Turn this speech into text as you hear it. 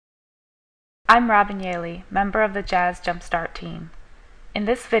I'm Robin Yaley, member of the Jazz Jumpstart team. In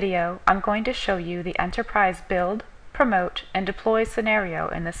this video, I'm going to show you the enterprise build, promote, and deploy scenario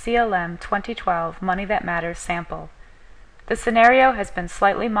in the CLM 2012 Money That Matters sample. The scenario has been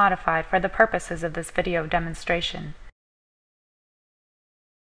slightly modified for the purposes of this video demonstration.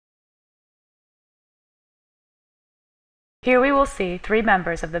 Here we will see 3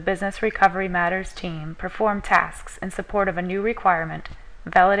 members of the Business Recovery Matters team perform tasks in support of a new requirement: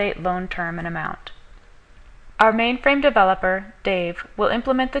 validate loan term and amount. Our mainframe developer, Dave, will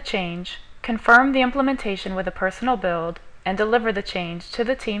implement the change, confirm the implementation with a personal build, and deliver the change to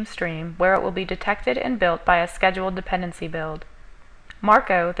the team stream where it will be detected and built by a scheduled dependency build.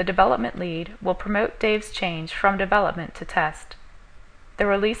 Marco, the development lead, will promote Dave's change from development to test. The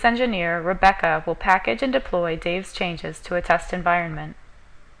release engineer, Rebecca, will package and deploy Dave's changes to a test environment.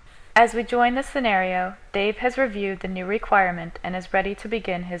 As we join the scenario, Dave has reviewed the new requirement and is ready to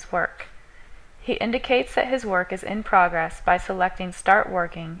begin his work. He indicates that his work is in progress by selecting Start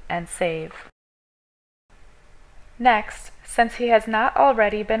Working and Save. Next, since he has not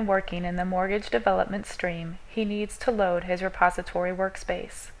already been working in the mortgage development stream, he needs to load his repository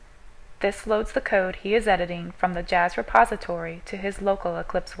workspace. This loads the code he is editing from the Jazz repository to his local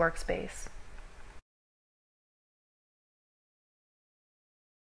Eclipse workspace.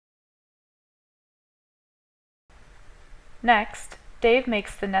 Next, Dave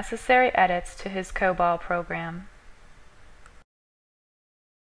makes the necessary edits to his COBOL program.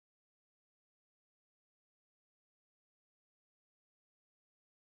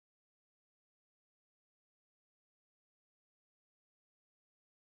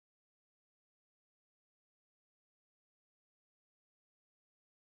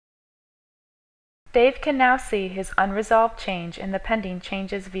 Dave can now see his unresolved change in the Pending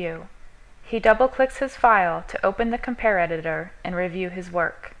Changes view. He double-clicks his file to open the Compare editor and review his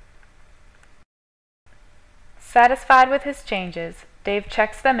work. Satisfied with his changes, Dave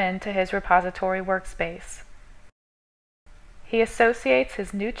checks them into his repository workspace. He associates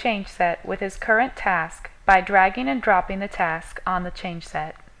his new change set with his current task by dragging and dropping the task on the change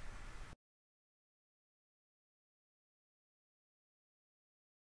set.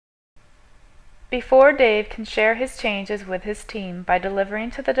 Before Dave can share his changes with his team by delivering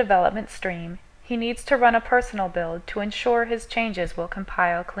to the development stream, he needs to run a personal build to ensure his changes will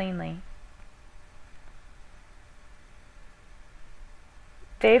compile cleanly.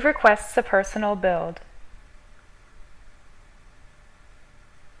 Dave requests a personal build.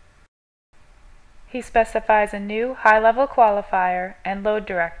 He specifies a new high-level qualifier and load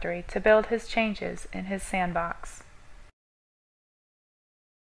directory to build his changes in his sandbox.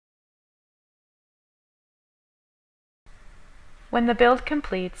 When the build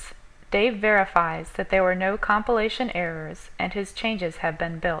completes, Dave verifies that there were no compilation errors and his changes have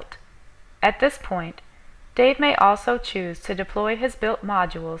been built. At this point, Dave may also choose to deploy his built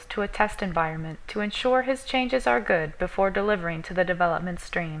modules to a test environment to ensure his changes are good before delivering to the development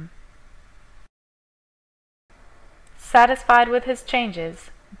stream. Satisfied with his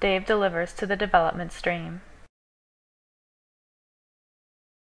changes, Dave delivers to the development stream.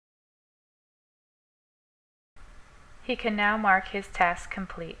 He can now mark his task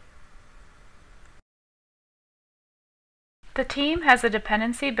complete. The team has a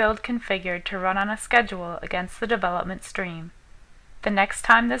dependency build configured to run on a schedule against the development stream. The next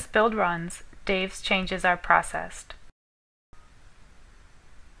time this build runs, Dave's changes are processed.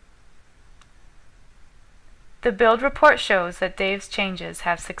 The build report shows that Dave's changes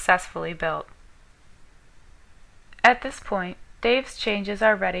have successfully built. At this point, Dave's changes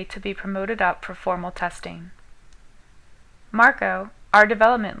are ready to be promoted up for formal testing. Marco, our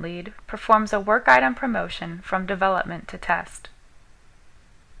development lead, performs a work item promotion from development to test.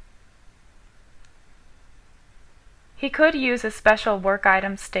 He could use a special work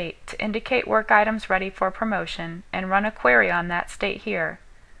item state to indicate work items ready for promotion and run a query on that state here,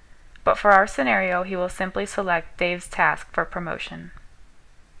 but for our scenario he will simply select Dave's task for promotion.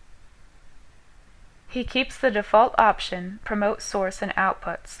 He keeps the default option Promote Source and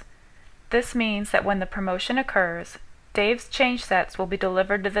Outputs. This means that when the promotion occurs, Dave's change sets will be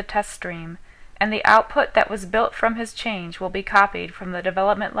delivered to the test stream, and the output that was built from his change will be copied from the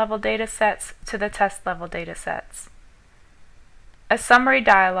development level datasets to the test level datasets. A summary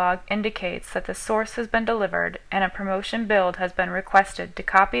dialog indicates that the source has been delivered and a promotion build has been requested to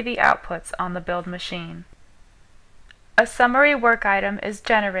copy the outputs on the build machine. A summary work item is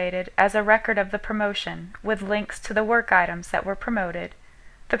generated as a record of the promotion with links to the work items that were promoted,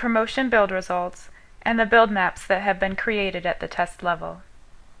 the promotion build results, and the build maps that have been created at the test level.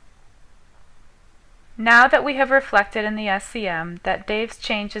 Now that we have reflected in the SCM that Dave's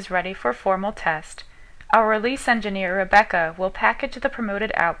change is ready for formal test, our release engineer Rebecca will package the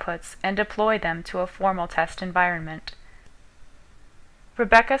promoted outputs and deploy them to a formal test environment.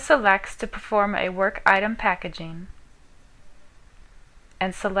 Rebecca selects to perform a work item packaging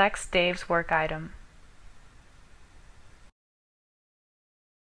and selects Dave's work item.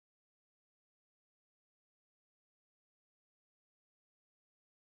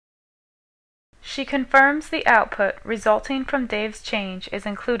 She confirms the output resulting from Dave's change is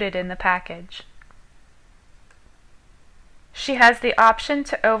included in the package. She has the option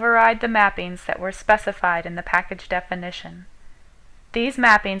to override the mappings that were specified in the package definition. These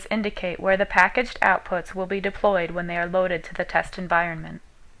mappings indicate where the packaged outputs will be deployed when they are loaded to the test environment.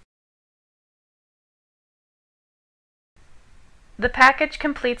 The package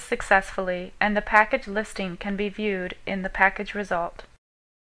completes successfully, and the package listing can be viewed in the package result.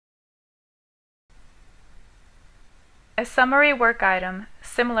 A summary work item,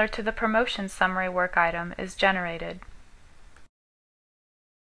 similar to the promotion summary work item, is generated.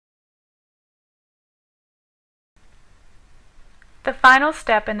 The final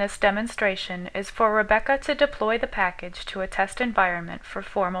step in this demonstration is for Rebecca to deploy the package to a test environment for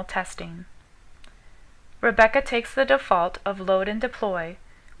formal testing. Rebecca takes the default of load and deploy,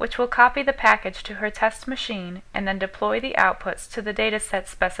 which will copy the package to her test machine and then deploy the outputs to the dataset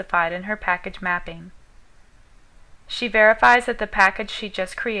specified in her package mapping. She verifies that the package she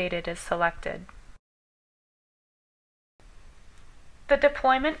just created is selected. The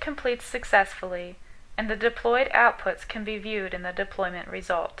deployment completes successfully, and the deployed outputs can be viewed in the deployment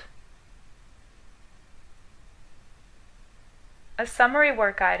result. A summary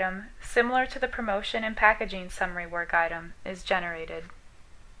work item, similar to the promotion and packaging summary work item, is generated.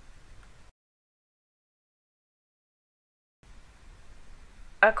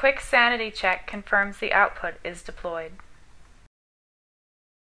 A quick sanity check confirms the output is deployed.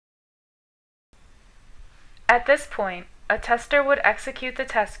 At this point, a tester would execute the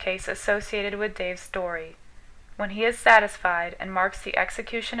test case associated with Dave's story. When he is satisfied and marks the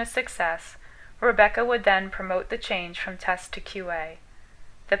execution a success, Rebecca would then promote the change from test to QA.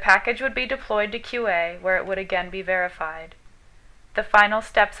 The package would be deployed to QA, where it would again be verified. The final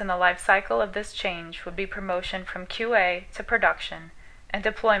steps in the life cycle of this change would be promotion from QA to production and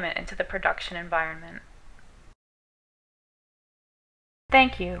deployment into the production environment.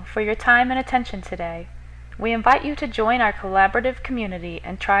 Thank you for your time and attention today. We invite you to join our collaborative community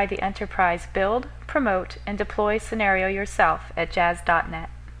and try the enterprise build, promote, and deploy scenario yourself at Jazz.net.